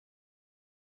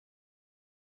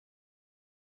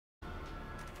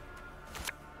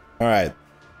Alright.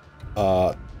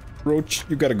 Roach,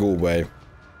 you gotta go away.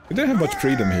 We don't have much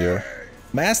freedom here.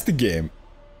 Master game.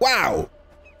 Wow!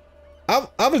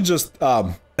 I was just,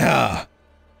 well, I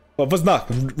was not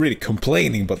really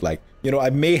complaining, but like, you know,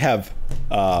 I may have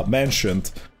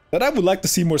mentioned that I would like to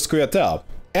see more Squirtle.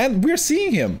 And we're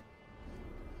seeing him.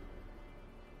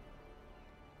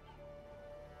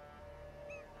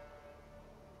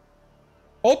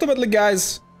 Ultimately,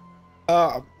 guys,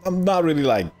 I'm not really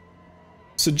like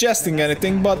suggesting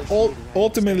anything, but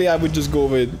ultimately I would just go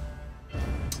with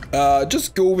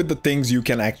the things you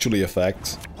can actually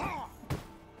affect.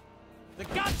 The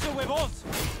gods are with us.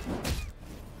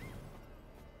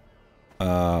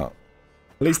 At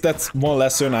least that's one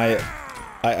lesson I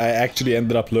actually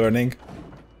ended up learning,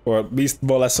 or at least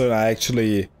one lesson I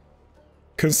actually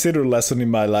consider a lesson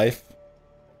in my life.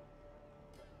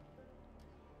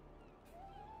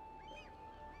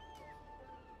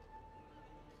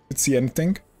 See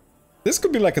anything? This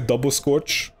could be like a double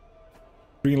scorch.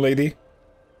 Green lady.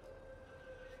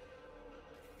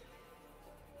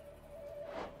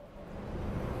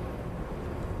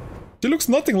 She looks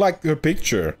nothing like her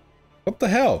picture. What the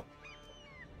hell?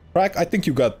 Crach, I think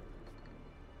you got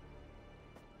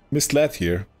misled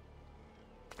here.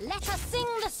 Let us sing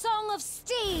the song of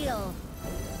steel.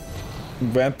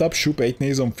 Went up, shoot 8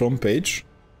 knees on front page.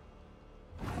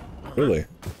 Really?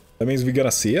 That means we're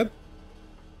gonna see it?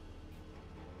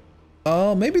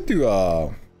 Maybe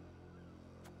to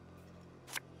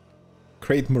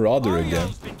create Marauder again.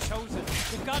 Been chosen.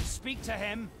 The gods speak to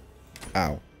him.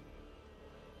 Ow.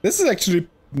 This is actually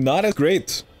not as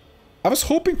great. I was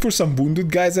hoping for some wounded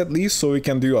guys at least, so we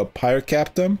can do a Pyre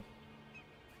Captain.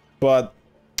 But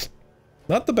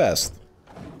not the best.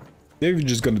 Maybe we're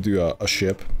just gonna do a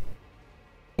ship.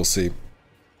 We'll see.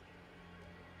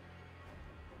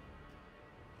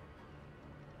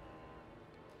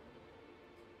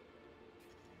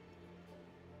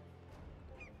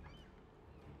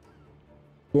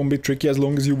 Won't be tricky as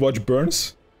long as you watch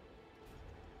burns.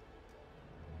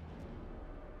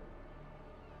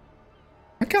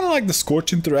 I kinda like the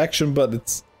Scorch interaction, but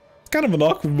it's kind of an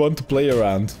awkward one to play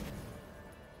around.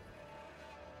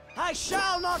 I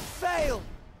shall not fail.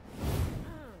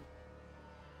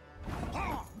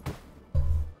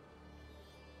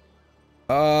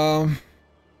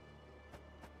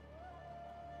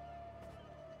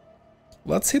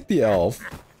 Let's hit the elf.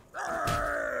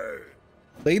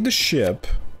 Play the ship.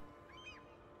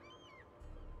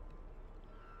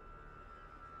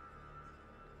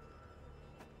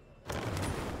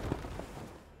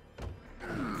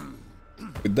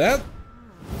 With that,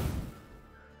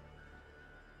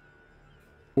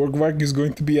 Borgvark is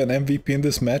going to be an MVP in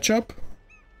this matchup?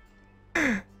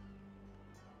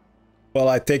 Well,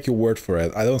 I take your word for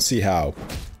it. I don't see how.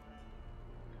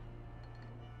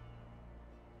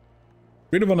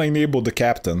 Really want to enable the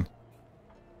captain.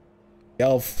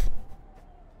 Elf.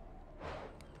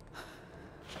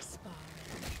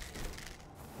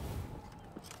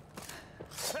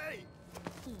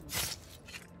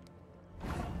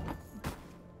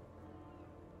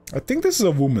 I think this is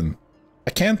a woman. I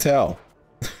can't tell.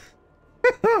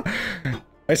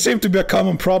 It seems to be a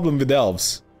common problem with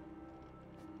elves.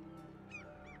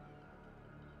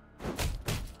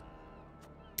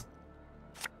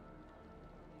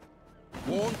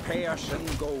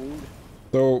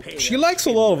 So, she likes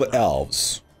a lot of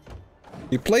elves.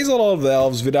 He plays a lot of the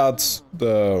elves without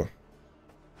the...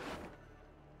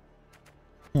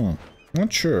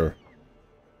 not sure.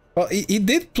 Well, he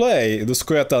did play the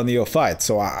Squirtle Neophyte,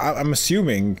 so I'm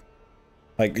assuming...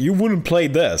 Like, you wouldn't play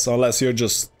this unless you're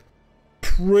just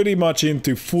pretty much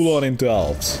into full-on into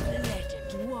elves.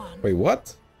 Wait,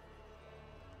 what?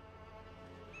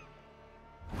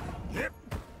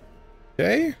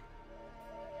 Okay.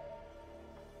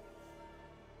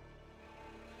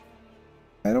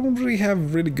 I don't really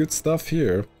have really good stuff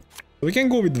here. We can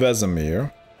go with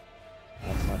Vesemir.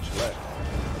 Not much left.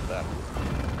 That.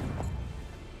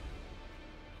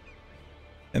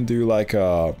 And do like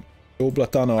a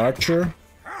Oblatano Archer.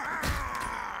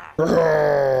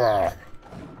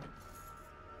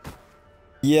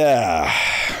 Yeah,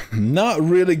 not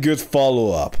really good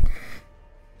follow-up.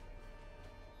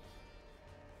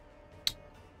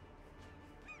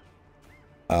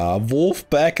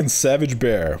 Wolfpack and Savage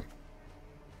Bear.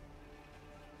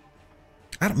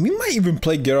 We might even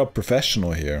play Geralt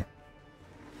Professional here.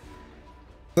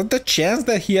 But the chance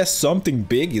that he has something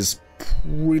big is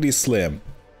pretty slim.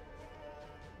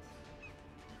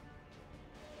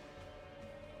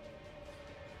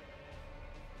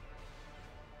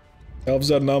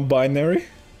 Elves are non-binary.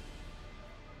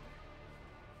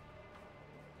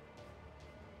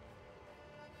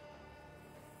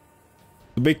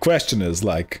 The big question is,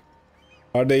 like,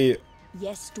 are they...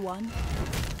 Yes, one.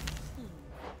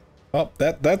 Oh,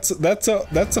 that's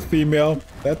a female.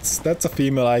 That's a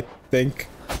female, I think.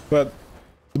 But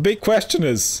the big question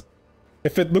is,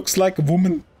 if it looks like a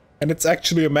woman and it's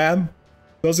actually a man,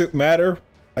 does it matter?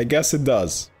 I guess it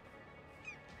does.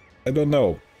 I don't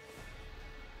know.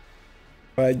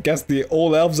 I guess the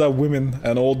old elves are women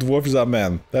and old dwarves are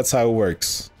men. That's how it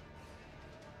works.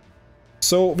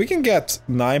 So we can get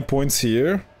 9 points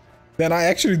here. Then I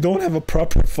actually don't have a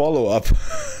proper follow-up.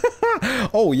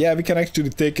 Oh yeah, we can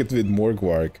actually take it with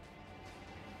Morgwarg.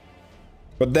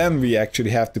 But then we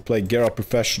actually have to play Geralt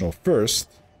Professional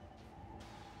first.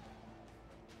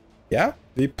 Yeah,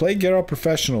 we play Geralt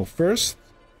Professional first.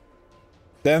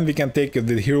 Then we can take it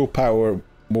with Hero Power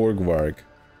Morgwarg.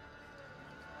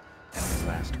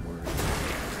 Last word.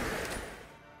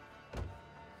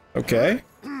 Okay.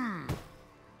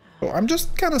 So I'm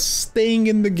just kind of staying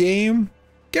in the game.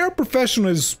 Geralt Professional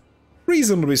is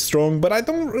reasonably strong, but I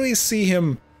don't really see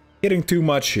him hitting too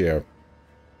much here.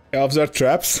 Elves are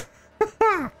traps.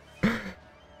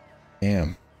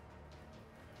 Damn.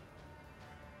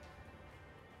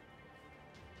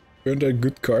 Weren't there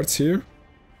good cards here?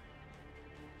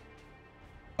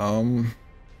 I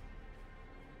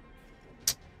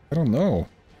don't know.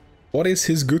 What is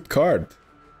his good card?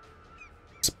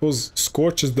 I suppose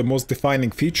Scorch is the most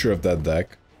defining feature of that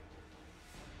deck.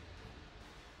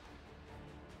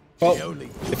 Well,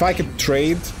 if I could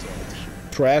trade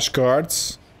trash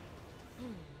cards,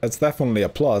 that's definitely a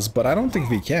plus, but I don't think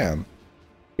we can.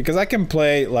 Because I can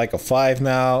play like a 5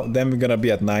 now, then we're gonna be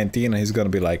at 19 and he's gonna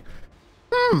be like,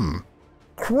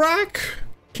 Crach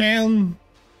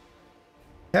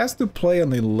has to play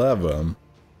an 11.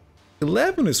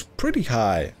 11 is pretty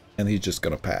high, and he's just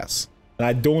gonna pass. And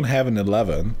I don't have an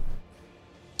 11.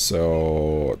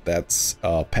 So that's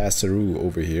Passeroo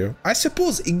over here. I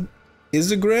suppose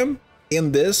Isegrim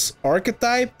in this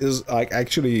archetype is like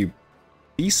actually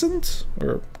decent,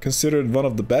 or considered one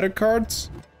of the better cards.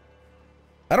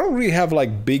 I don't really have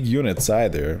like big units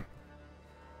either.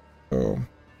 So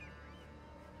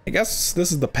I guess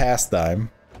this is the pastime.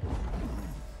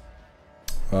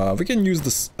 We can use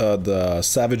this, the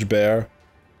Savage Bear,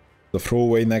 the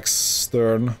throwaway next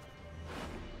turn,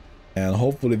 and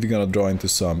hopefully we're gonna draw into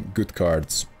some good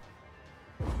cards.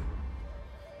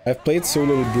 I've played so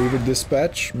little Breeder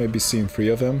Dispatch, maybe seen 3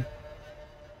 of him.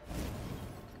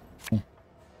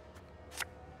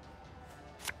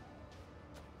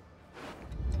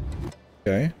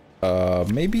 Okay,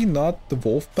 maybe not the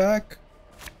Wolf Pack.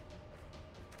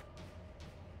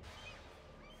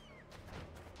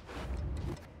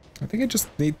 I think I just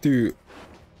need to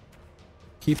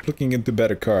keep looking into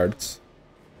better cards.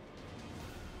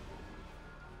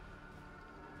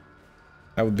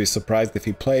 I would be surprised if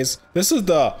he plays. This is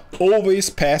the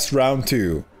always pass round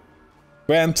 2.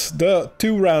 Gwent, the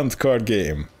 2-round card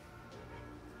game.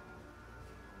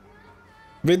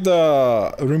 With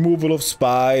the removal of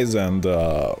spies and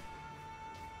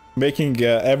making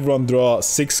everyone draw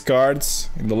 6 cards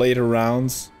in the later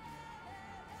rounds.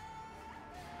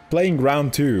 Playing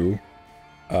round 2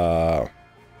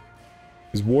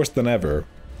 is worse than ever.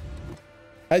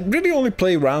 I really only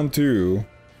play round 2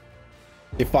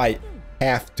 if I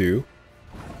have to,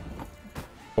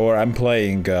 or I'm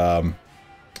playing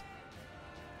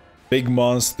big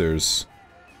monsters.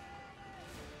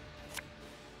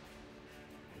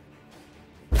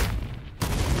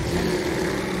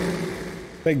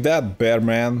 Take that, bear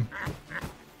man.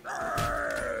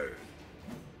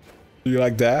 Do you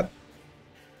like that?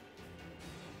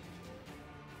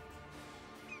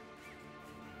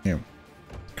 Yeah.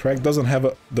 Crach doesn't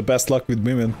have the best luck with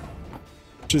women.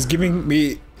 She's giving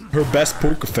me her best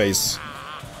poker face.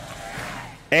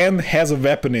 And has a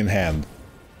weapon in hand.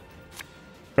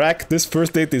 Crach, this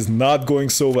first date is not going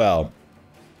so well.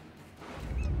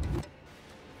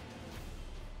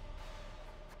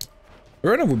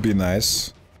 Erna would be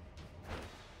nice.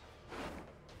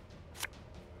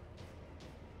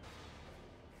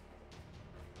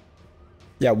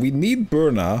 Yeah, we need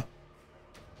Berna.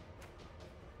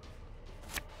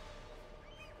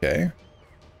 Okay.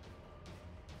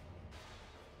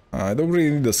 I don't really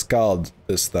need a Scald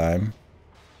this time.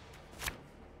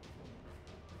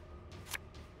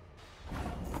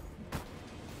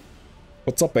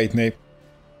 What's up, 8-Nape?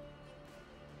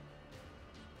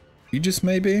 Regis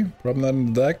maybe? Probably not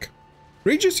in the deck.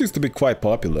 Regis used to be quite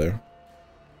popular.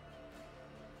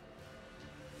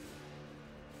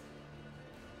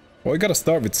 Well, we gotta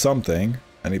start with something,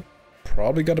 and he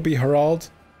probably gotta be Herald.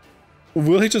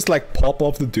 Will he just like pop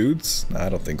off the dudes? Nah, I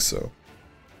don't think so.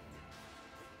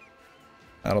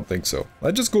 I don't think so.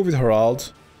 Let's just go with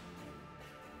Herald.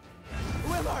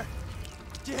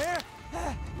 Do you hear?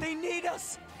 They need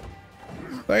us.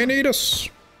 They need us.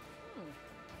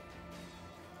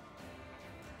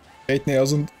 8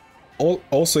 Nails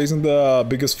also isn't the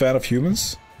biggest fan of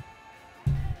humans.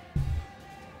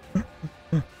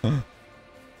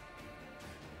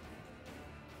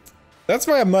 That's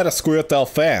why I'm not a Squirtle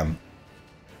fan.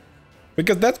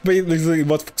 Because that's basically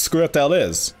what Squirtle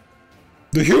is.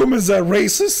 The humans are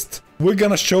racist. We're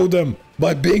gonna show them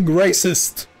by being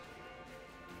racist.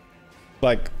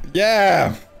 Like,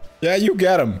 yeah. Yeah, you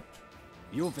get him.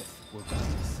 Jovith will guide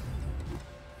us.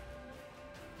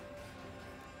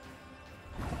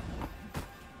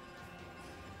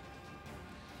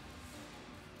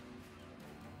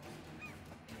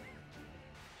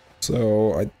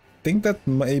 So, I think that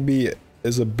maybe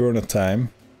is a burner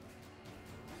time.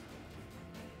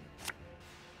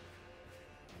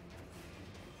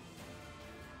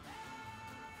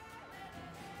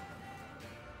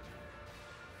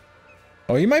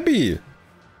 Oh, he might be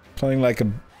playing like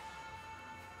a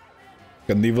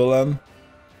Nivelan.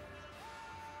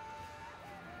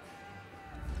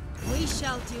 We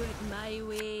shall do it my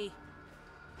way.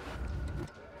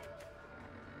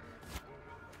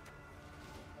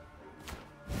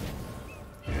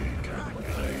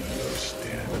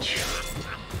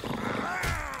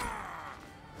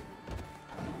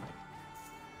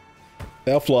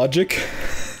 Elf logic.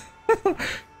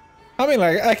 I mean,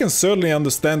 like, I can certainly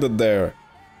understand that they're,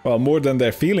 well, more than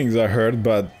their feelings are hurt,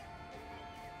 but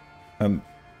well,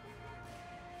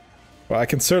 I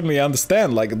can certainly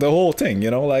understand, like, the whole thing,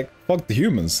 you know, like, fuck the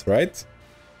humans, right?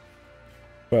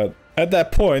 But at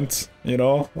that point, you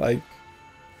know, like,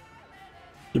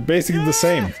 you're basically the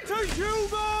same. To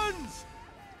humans!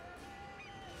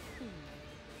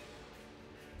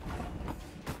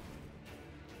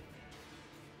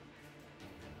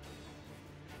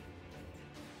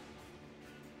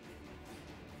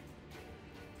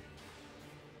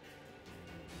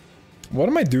 What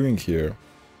am I doing here?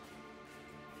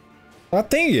 The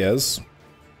thing is,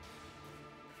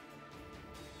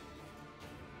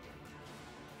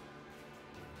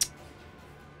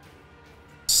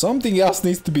 something else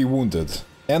needs to be wounded.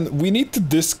 And we need to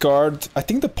discard, I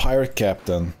think, the pirate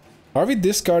captain. Are we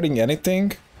discarding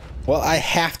anything? Well, I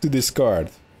have to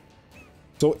discard.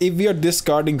 So if we are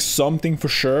discarding something for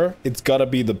sure, it's gotta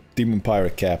be the demon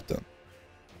pirate captain.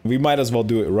 We might as well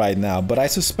do it right now, but I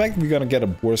suspect we're gonna get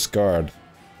a worse card.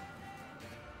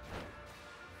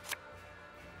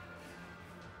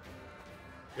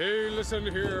 Hey, listen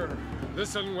here.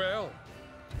 Listen well.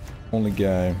 Only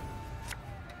guy.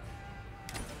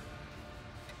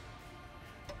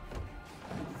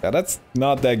 Yeah, that's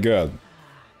not that good.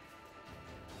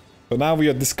 So now we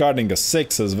are discarding a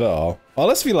 6 as well.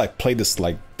 Unless we like play this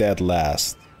like dead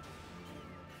last.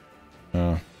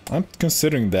 I'm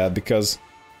considering that because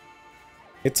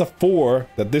it's a 4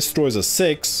 that destroys a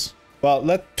 6. Well,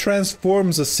 that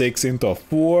transforms a 6 into a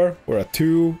 4 or a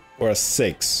 2 or a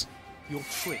 6. Your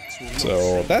tricks will not So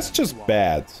save that's you just are.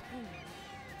 bad.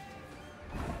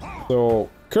 So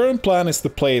current plan is to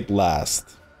play it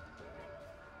last.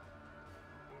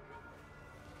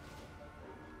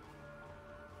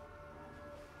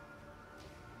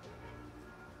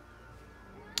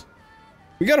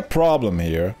 We got a problem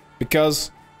here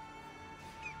because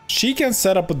she can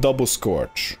set up a double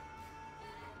scorch.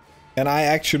 And I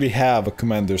actually have a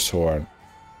commander's horn.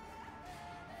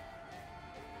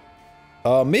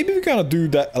 Maybe we're gonna do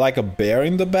that like a bear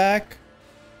in the back.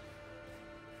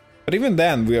 But even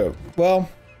then, we're... Well,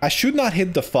 I should not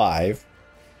hit the 5.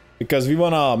 Because we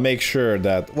wanna make sure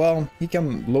that... Well, he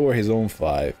can lower his own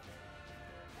 5.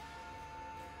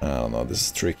 I don't know, this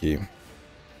is tricky.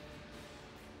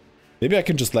 Maybe I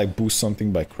can just like boost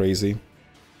something by crazy.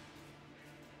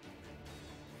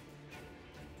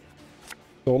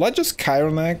 So let's just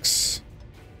Chironex.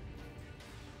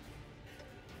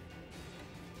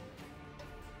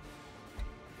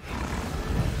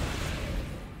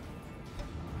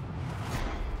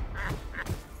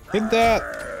 Hit that!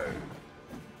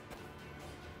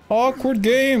 Awkward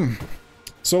game!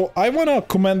 So I want a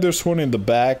Commander's Horn in the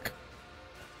back.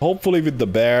 Hopefully with the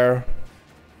bear.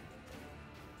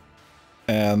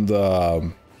 And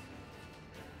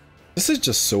this is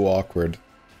just so awkward.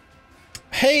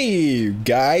 Hey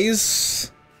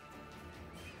guys!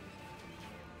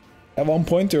 At one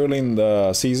point early in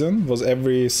the season, was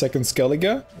every second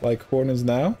Skellige, like Horn is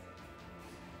now.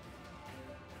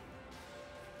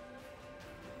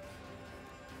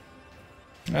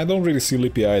 I don't really see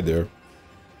Lippy either.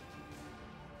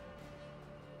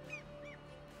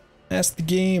 That's the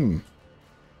game.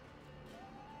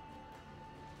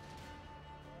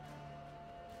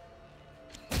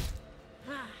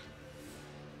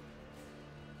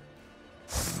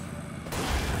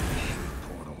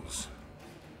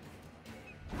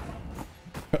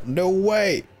 No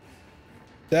way!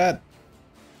 That...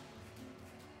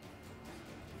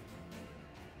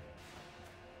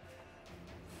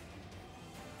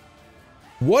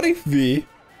 What if we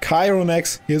Chiron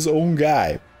X his own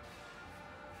guy?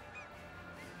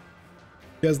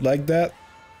 You guys like that?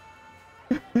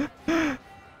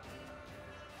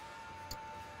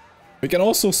 We can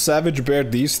also Savage Bear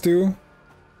these two.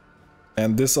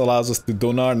 And this allows us to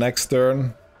Donar next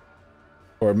turn.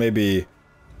 Or maybe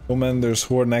Commander's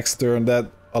Horde next turn. That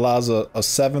allows a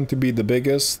 7 to be the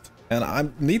biggest. And I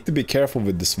need to be careful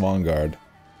with this Vanguard.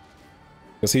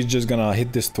 Because he's just gonna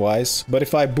hit this twice. But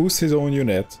if I boost his own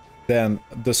unit, then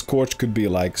the Scorch could be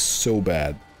like so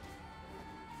bad.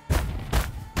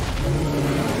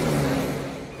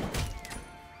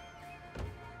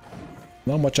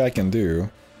 Not much I can do.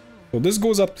 So this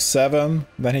goes up to 7,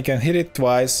 then he can hit it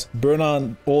twice, burn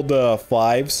on all the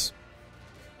 5s.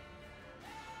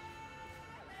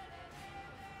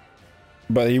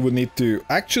 But he would need to...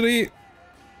 Actually,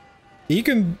 he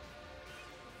can...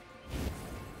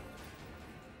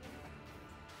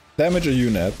 damage a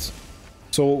unit.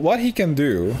 So what he can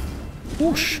do...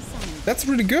 Whoosh! That's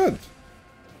really good!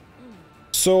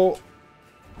 So...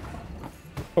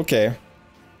 Okay.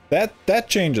 That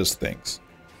changes things.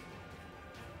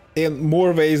 In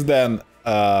more ways than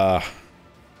I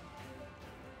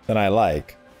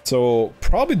like. So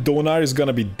probably Donar is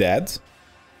gonna be dead.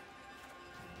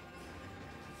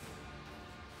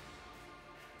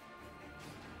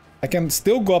 I can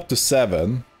still go up to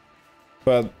 7,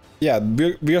 but yeah,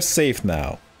 we are safe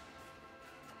now.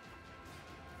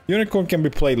 Unicorn can be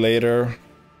played later.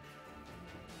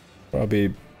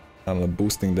 Probably, I don't know,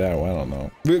 boosting that, I don't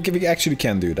know. We actually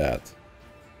can do that.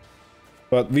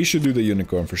 But we should do the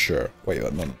Unicorn for sure. Wait,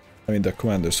 no, I mean the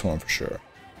Commander's Horn for sure.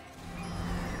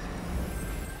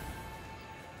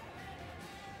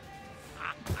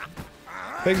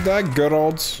 Take that,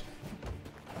 Geralt.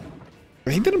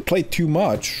 He didn't play too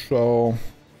much, so...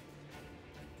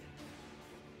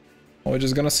 we're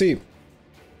just gonna see.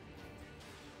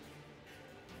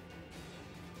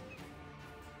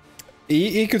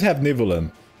 He could have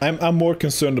Nivellen. I'm more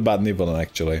concerned about Nivellen,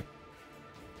 actually.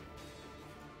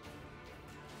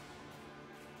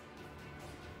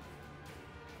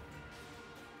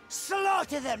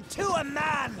 Slaughter them to a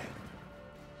man!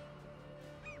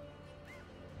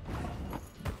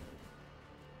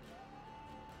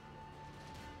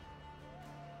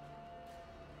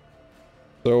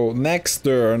 So next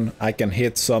turn I can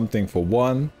hit something for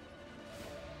 1.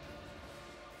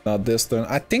 Not this turn.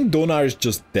 I think Donar is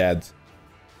just dead.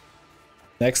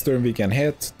 Next turn we can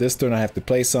hit. This turn I have to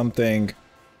play something.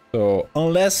 So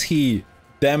unless he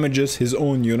damages his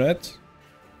own unit,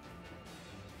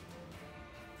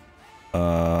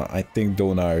 I think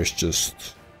Donar is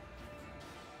just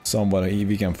someone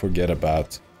we can forget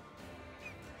about.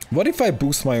 What if I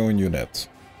boost my own unit?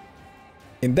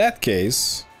 In that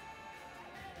case,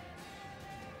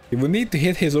 he will need to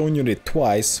hit his own unit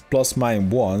twice, plus mine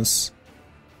once,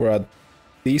 for a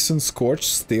decent Scorch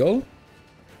still.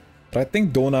 But I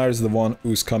think Donar is the one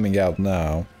who's coming out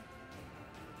now.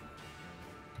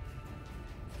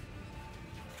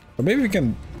 Or maybe we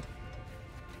can...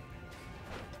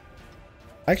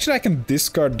 Actually, I can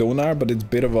discard Donar, but it's a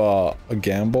bit of a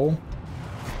gamble.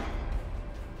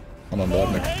 Hold on,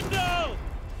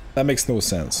 that makes no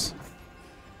sense.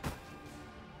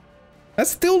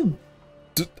 That's still...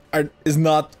 is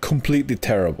not completely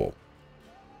terrible.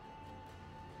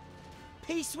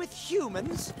 Peace with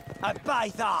humans? I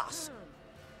buy that!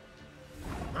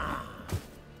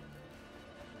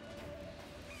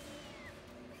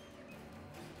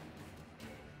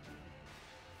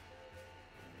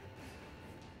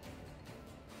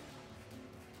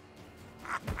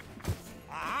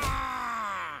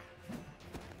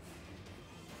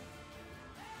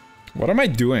 What am I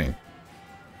doing?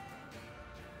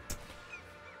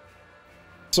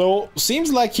 So,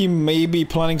 seems like he may be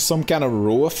planning some kind of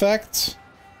row effect.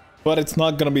 But it's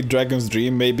not gonna be Dragon's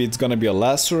Dream, maybe it's gonna be a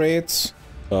Lacerate.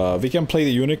 We can play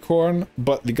the Unicorn,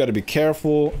 but we gotta be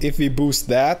careful. If we boost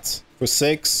that for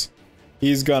 6,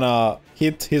 he's gonna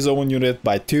hit his own unit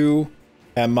by 2.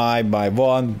 And my by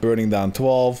 1, burning down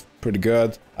 12. Pretty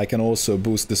good. I can also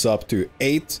boost this up to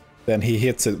 8. Then he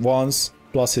hits it once,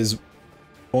 plus his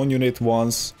own unit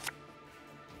once.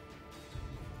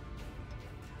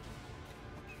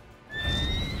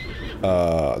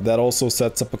 That also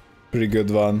sets up a pretty good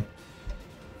one.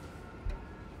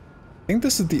 I think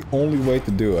this is the only way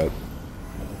to do it.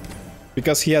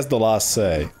 Because he has the last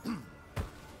say.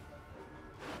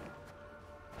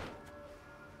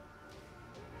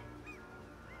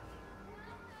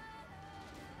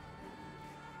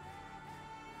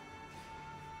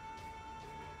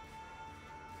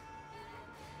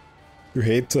 You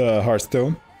hate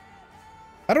Hearthstone?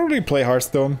 I don't really play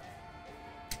Hearthstone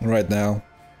right now.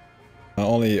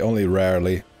 Only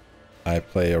rarely I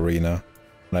play Arena,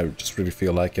 and I just really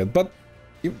feel like it. But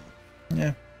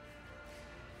yeah,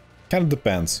 kind of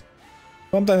depends.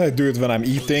 Sometimes I do it when I'm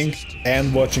eating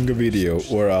and watching a video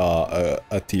or a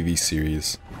TV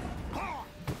series.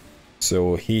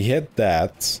 So he hit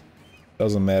that.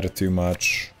 Doesn't matter too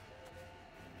much.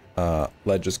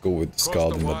 Let's just go with the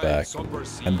Scald in the back.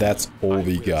 And that's all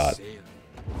we got.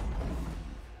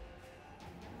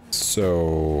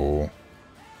 So...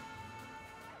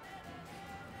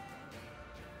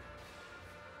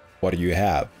 what do you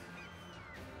have?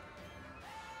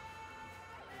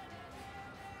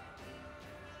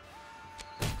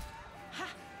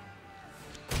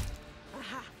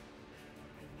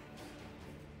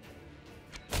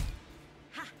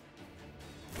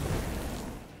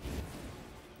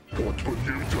 What will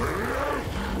you do?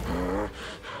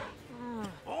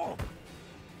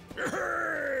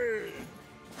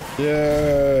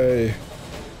 Yay!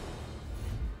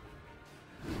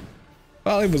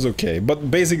 Well, it was okay,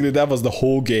 but basically that was the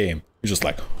whole game. You just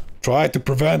like try to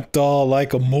prevent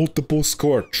like a multiple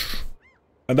scorch,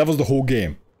 and that was the whole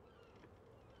game.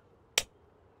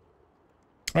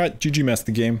 All right, GG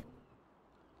Master Game.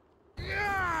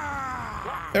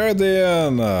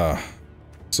 Eridian.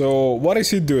 So what is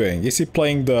he doing? Is he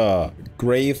playing the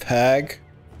Grave Hag?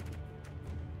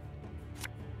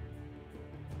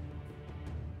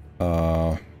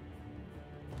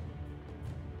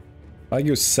 I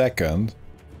go second.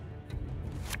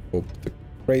 Oh, the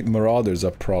Great Marauders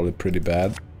are probably pretty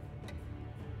bad.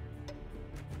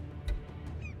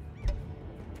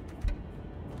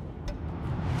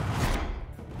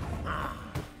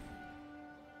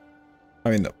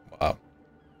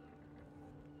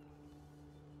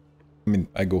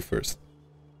 I go first.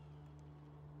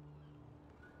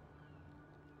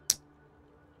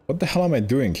 What the hell am I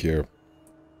doing here?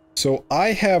 So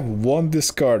I have one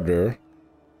discarder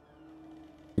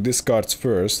who discards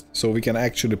first, so we can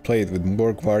actually play it with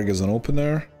Morgvarg as an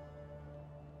opener.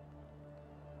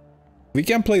 We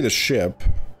can play the ship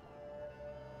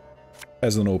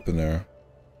as an opener.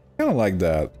 I don't like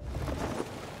that.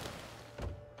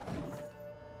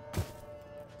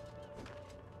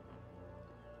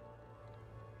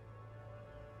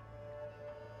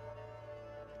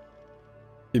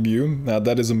 Immune. Now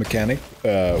that is a mechanic,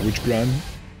 which grinds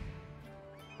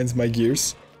my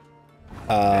gears.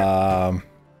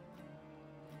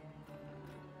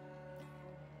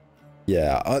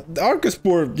 Yeah,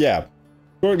 Arcuspore, yeah,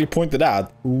 correctly pointed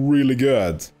out, really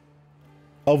good.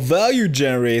 A value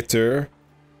generator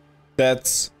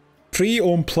that's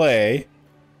pre-on play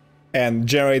and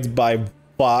generates by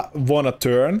one a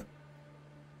turn,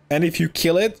 and if you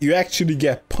kill it, you actually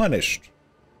get punished.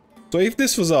 So if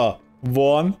this was a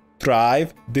 1,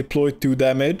 thrive, deploy 2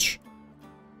 damage,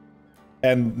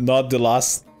 and not the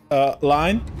last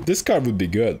line, this card would be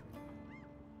good.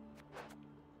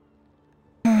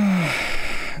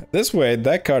 This way,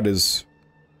 that card is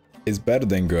better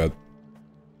than good.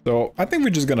 So I think we're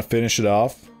just gonna finish it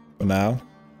off for now.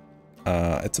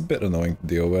 It's a bit annoying to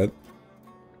deal with.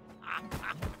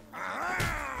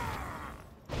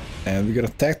 And we got a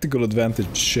tactical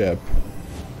advantage ship.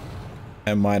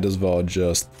 And might as well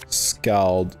just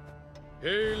Scald.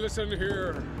 Hey, listen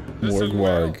here. Listen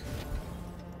Morgvarg.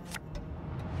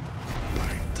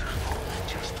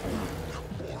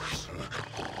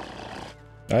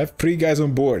 I have 3 guys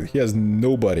on board. He has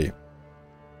nobody.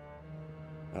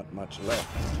 Not much left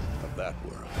of that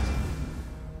world.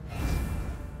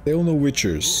 They all know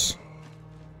Witchers.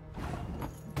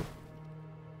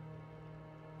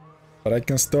 But I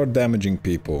can start damaging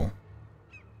people.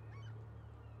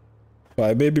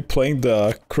 I may be playing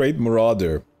the Great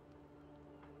Marauder.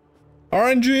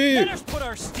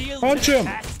 RNG! Punch him!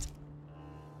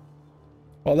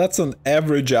 Well, that's an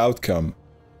average outcome.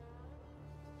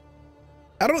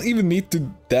 I don't even need to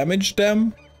damage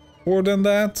them more than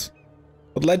that.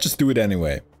 But let's just do it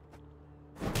anyway.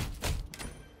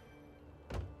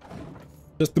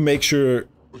 Just to make sure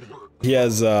he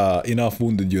has enough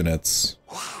wounded units.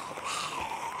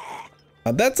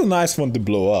 And that's a nice one to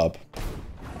blow up.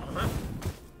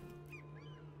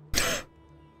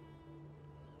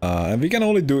 And we can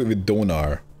only do it with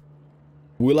Donar.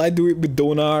 Will I do it with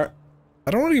Donar?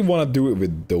 I don't really want to do it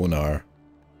with Donar.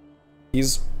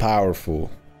 He's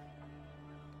powerful.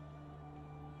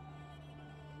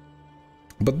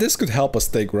 But this could help us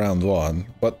take round 1,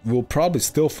 but will probably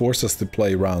still force us to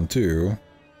play round 2.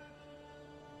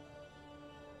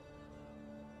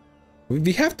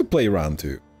 We have to play round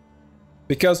 2.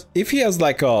 Because if he has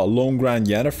like a long Grand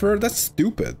Yennefer, that's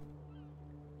stupid.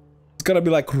 It's gonna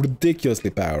be like ridiculously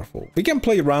powerful. We can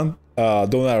play around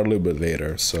Donar a little bit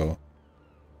later, so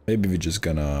maybe we're just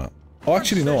gonna... Oh,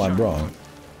 actually no, I'm wrong.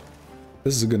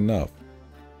 This is good enough.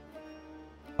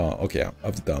 Oh, okay,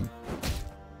 I've done.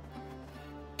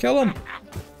 Kill him!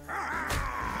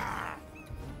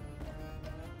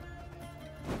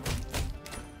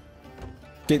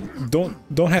 Okay,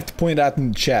 don't have to point out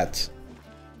in the chat.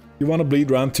 You wanna bleed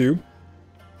round 2?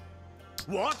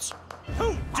 What?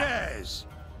 Who dares?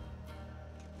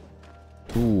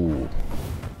 Ooh.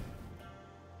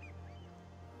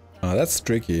 That's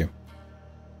tricky.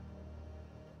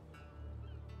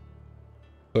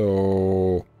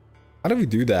 So... how do we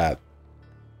do that?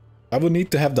 I would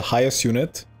need to have the highest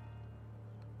unit.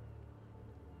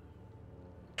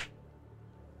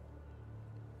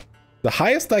 The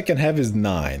highest I can have is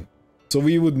 9. So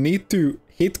we would need to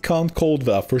hit count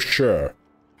Coldwell for sure.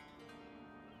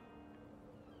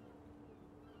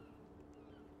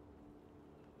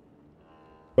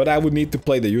 But I would need to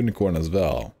play the unicorn as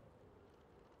well.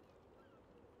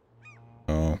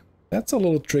 Oh, that's a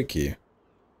little tricky.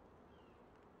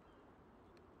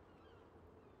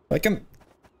 I can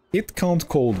hit count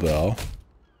Coldwell.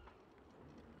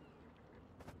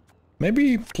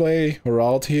 Maybe play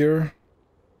Herald here.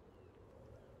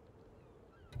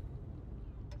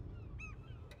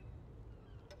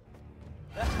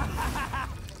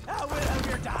 I will have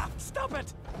your daft. Stop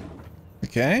it.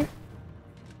 Okay.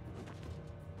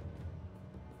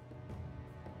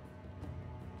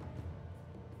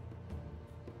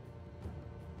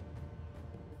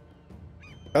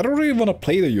 I don't really want to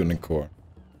play the unicorn.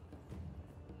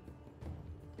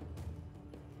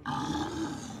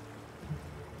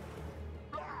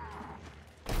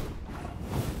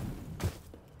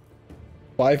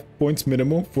 $5 points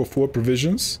minimum for 4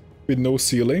 provisions with no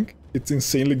ceiling. It's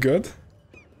insanely good.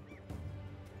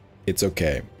 It's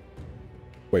okay.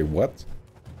 Wait, what?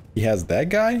 He has that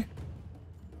guy?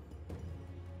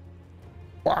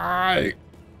 Why?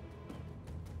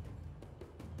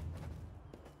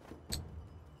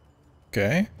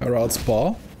 Okay, Herald's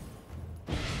Paw.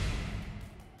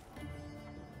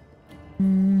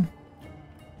 I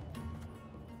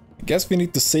guess we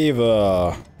need to save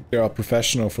our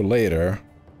professional for later.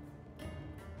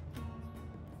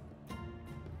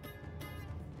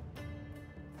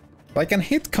 If I can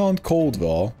hit Count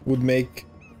Coldwell, would make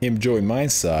him join my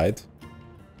side.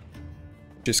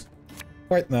 Which is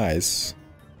quite nice.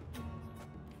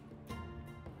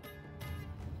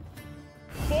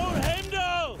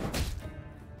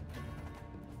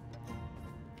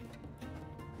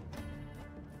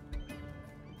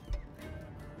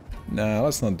 Nah,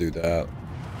 let's not do that.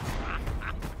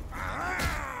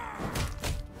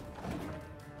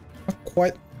 Not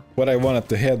quite what I wanted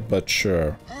to hit, but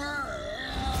sure.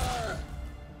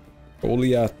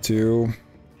 Goliath 2.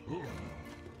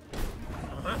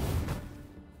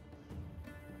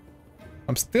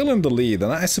 I'm still in the lead,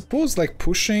 and I suppose like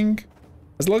pushing,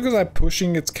 as long as I'm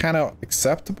pushing, it's kind of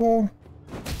acceptable.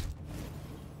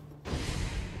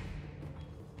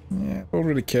 Yeah, I don't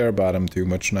really care about him too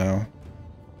much now.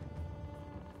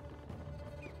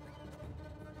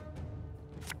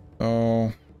 Oh,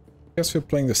 I guess we're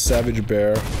playing the Savage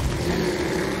Bear.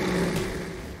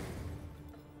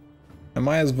 I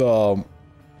might as well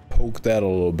poke that a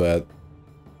little bit.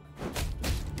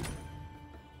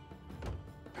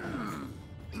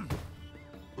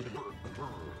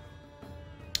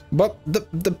 But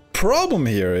the problem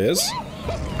here is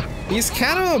he's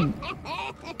kind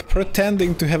of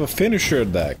pretending to have a finisher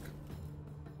deck.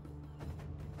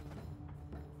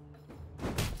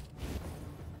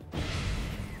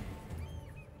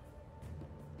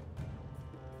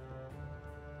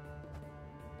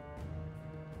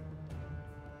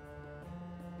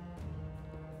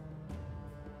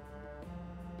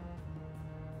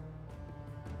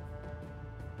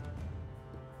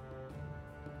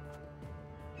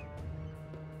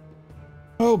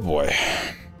 Oh boy.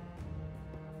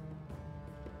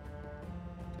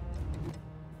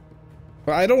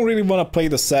 But I don't really want to play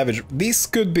the Savage. This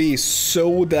could be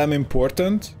so damn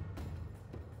important.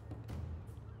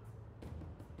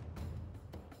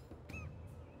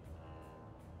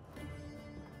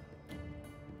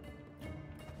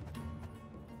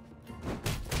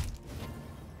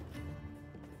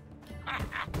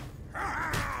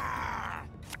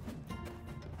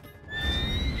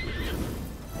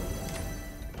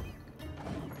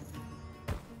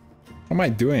 What am I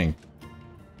doing?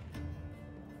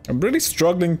 I'm really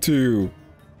struggling to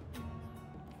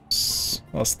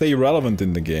stay relevant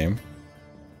in the game.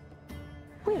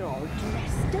 We're all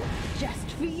dressed up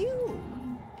just for you.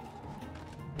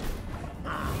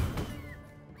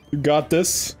 You got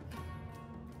this.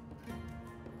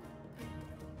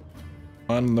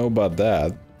 I don't know about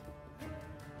that.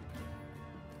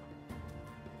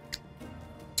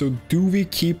 So do we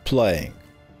keep playing?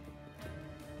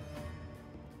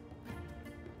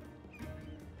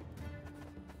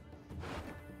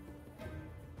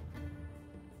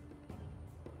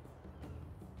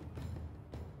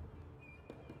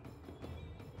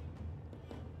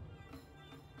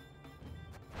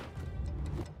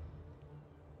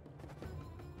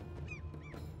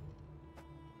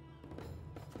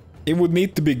 It would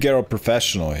need to be Gero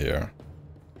Professional here.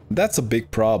 That's a big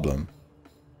problem.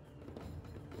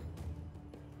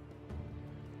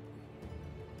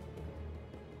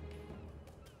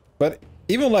 But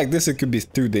even like this, it could be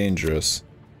too dangerous.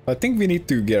 I think we need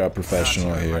to get a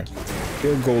professional here.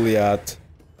 Kill Goliath.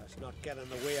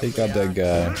 Take out that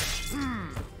guy.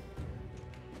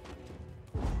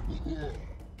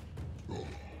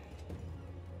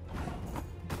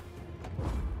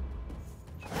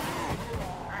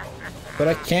 But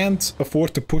I can't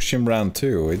afford to push him round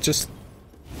 2. It just...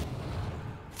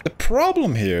 The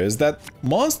problem here is that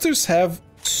monsters have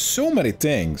so many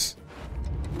things.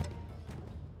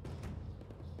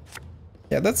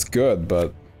 Yeah, that's good,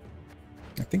 but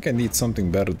I think I need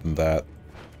something better than that.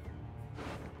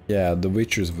 Yeah, the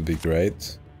Witchers would be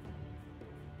great.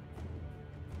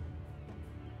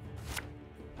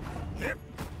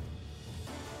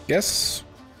 Guess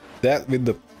that with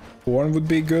the Horn would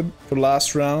be good for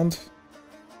last round.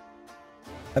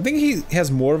 I think he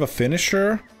has more of a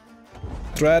finisher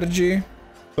strategy,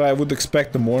 so I would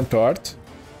expect the Morn Tart.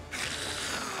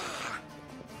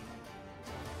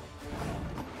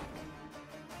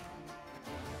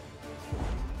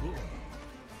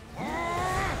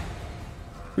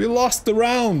 We lost the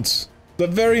round! The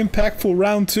very impactful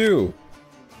round 2!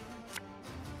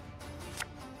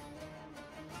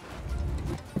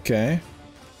 Okay.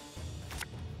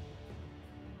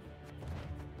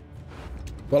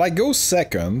 Well, I go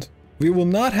second. We will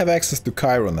not have access to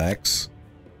Chiron X.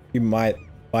 We might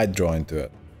draw into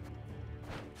it.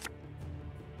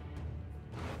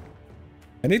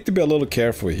 I need to be a little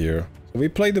careful here. So we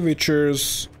play the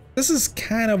Witchers. This is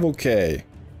kind of okay.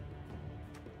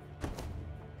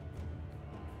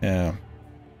 Yeah.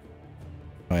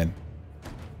 Fine.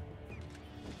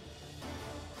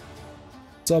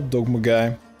 What's up, Dogma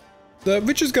guy? The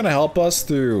Witch is gonna help us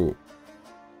to...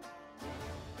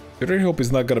 I really hope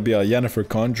he's not gonna be a Yennefer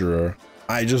Conjurer.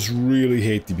 I just really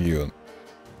hate the immune.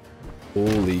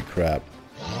 Holy crap.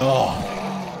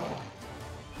 Oh.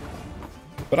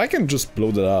 But I can just blow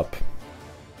that up.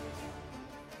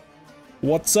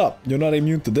 What's up? You're not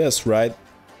immune to this, right?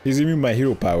 He's immune to my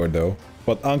hero power though.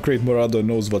 But Ancrate Morado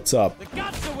knows what's up. The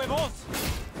gods are with us.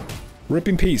 Rip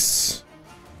in peace,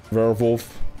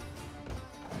 Werewolf.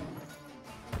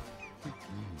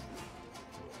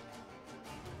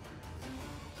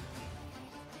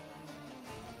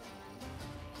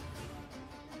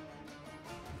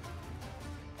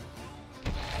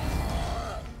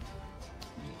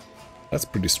 That's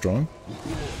pretty strong.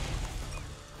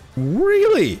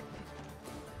 Really?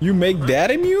 You make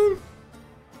that immune?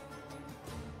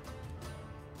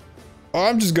 Oh,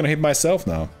 I'm just gonna hit myself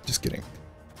now. Just kidding.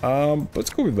 Let's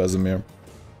go with Vesemir.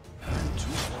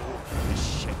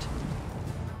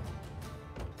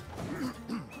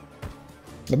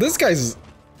 Now this guy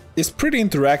is pretty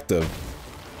interactive.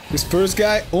 This first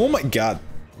guy, oh my god.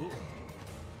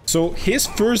 So his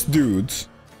first dude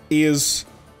is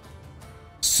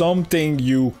something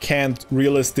you can't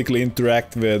realistically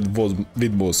interact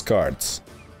with most cards.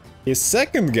 His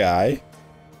second guy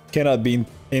cannot be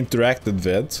interacted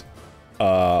with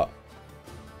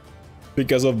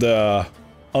because of the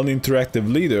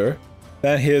uninteractive leader.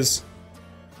 Then his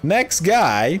next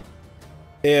guy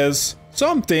is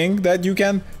something that you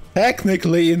can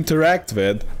technically interact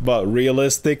with, but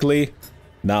realistically,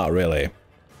 not really.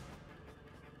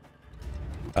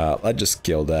 Let's just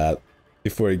kill that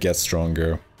before it gets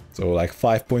stronger. So like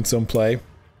 5 points on play.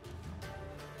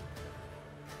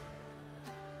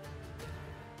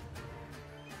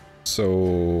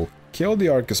 So kill the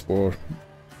Archaspore.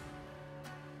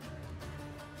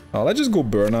 Let's just go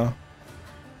Burna.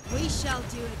 We shall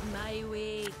do it my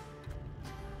way.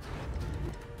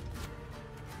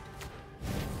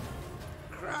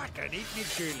 Crach and eat me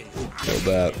truly. Kill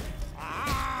that.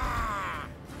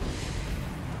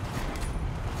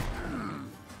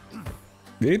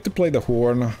 We need to play the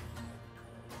Horn.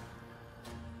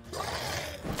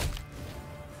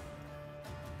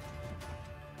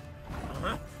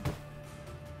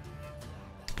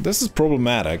 This is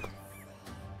problematic.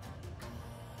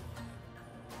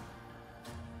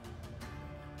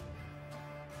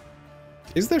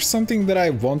 Is there something that I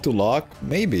want to lock?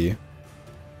 Maybe.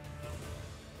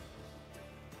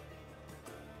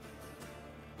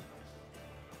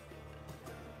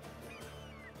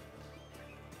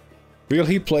 Will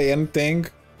he play anything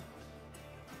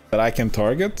that I can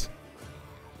target?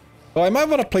 Well, I might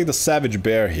want to play the Savage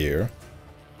Bear here.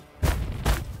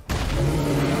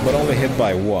 But only hit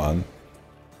by 1.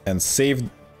 And save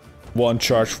 1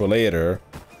 charge for later.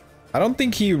 I don't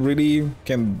think he really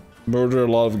can murder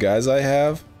a lot of guys I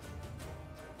have.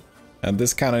 And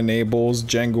this kind of enables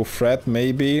Django Threat,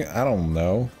 maybe? I don't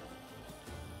know.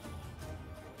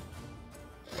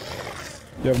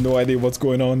 You have no idea what's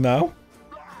going on now?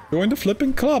 Join the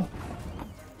flipping club.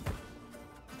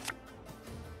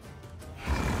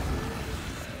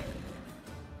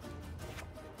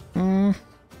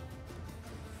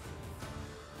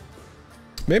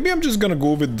 Maybe I'm just gonna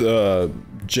go with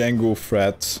Django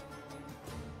Threat.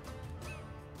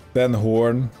 Then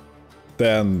Horn.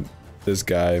 Then this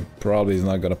guy. Probably is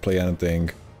not gonna play anything.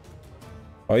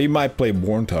 Or he might play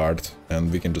Warntard,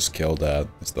 and we can just kill that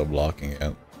instead of blocking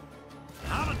it.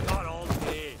 Haven't got all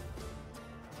day.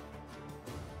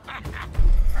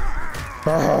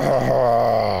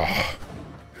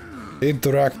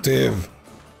 Interactive.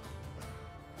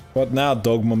 What now,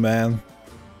 Dogma Man?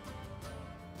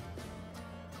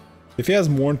 If he has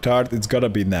Warntard, it's gotta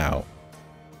be now.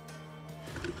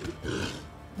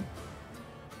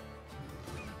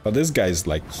 But this guy is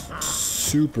like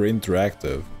super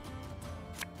interactive.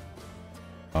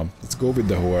 Let's go with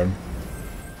the Horn.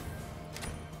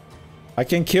 I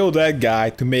can kill that guy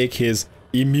to make his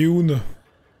immune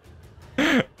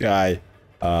guy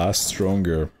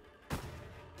stronger.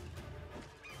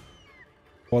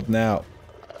 What now?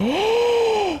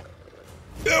 No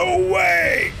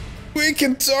way! We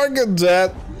can target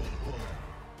that!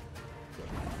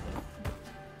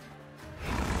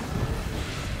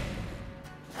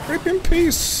 Rip in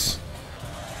peace!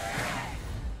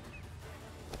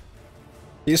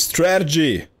 His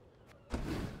strategy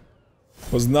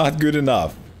was not good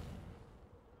enough.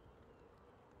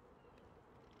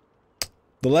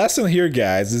 The lesson here,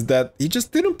 guys, is that he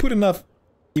just didn't put enough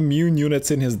immune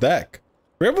units in his deck.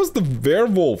 Where was the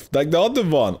werewolf? Like the other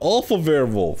one, Alpha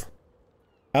Werewolf.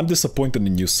 I'm disappointed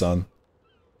in you, son.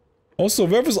 Also,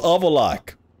 where was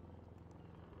Avalok?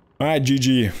 Alright,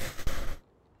 GG.